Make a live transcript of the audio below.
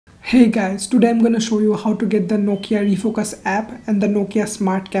Hey guys, today I'm going to show you how to get the Nokia Refocus app and the Nokia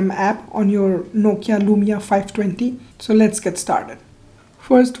SmartCam app on your Nokia Lumia 520. So let's get started.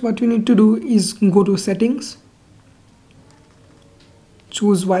 First, what you need to do is go to settings,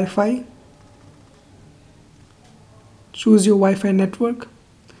 choose Wi-Fi, choose your Wi-Fi network,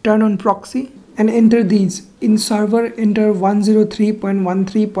 turn on proxy and enter these. In server, enter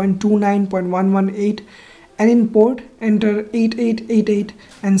 103.13.29.118 and in port enter 8888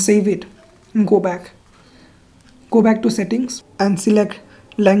 and save it and go back to settings and select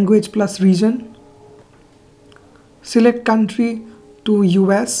language plus region, select country to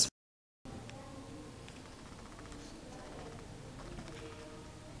US,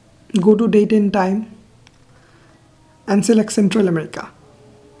 go to date and time and select Central America,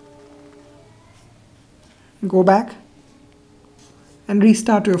 go back and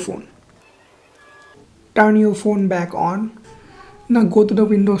restart your phone. Turn your phone back on. Now go to the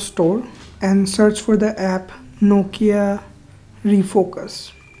Windows Store and search for the app Nokia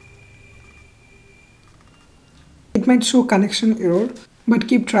Refocus. It might show connection error, but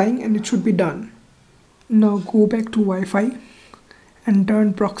keep trying and it should be done. Now go back to Wi-Fi and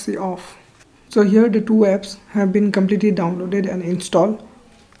turn proxy off. So here the two apps have been completely downloaded and installed,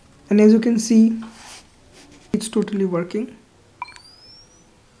 and as you can see, it's totally working.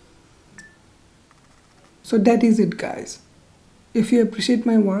 So that is it guys. If you appreciate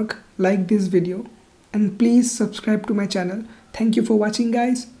my work, like this video and please subscribe to my channel. Thank you for watching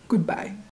guys. Goodbye.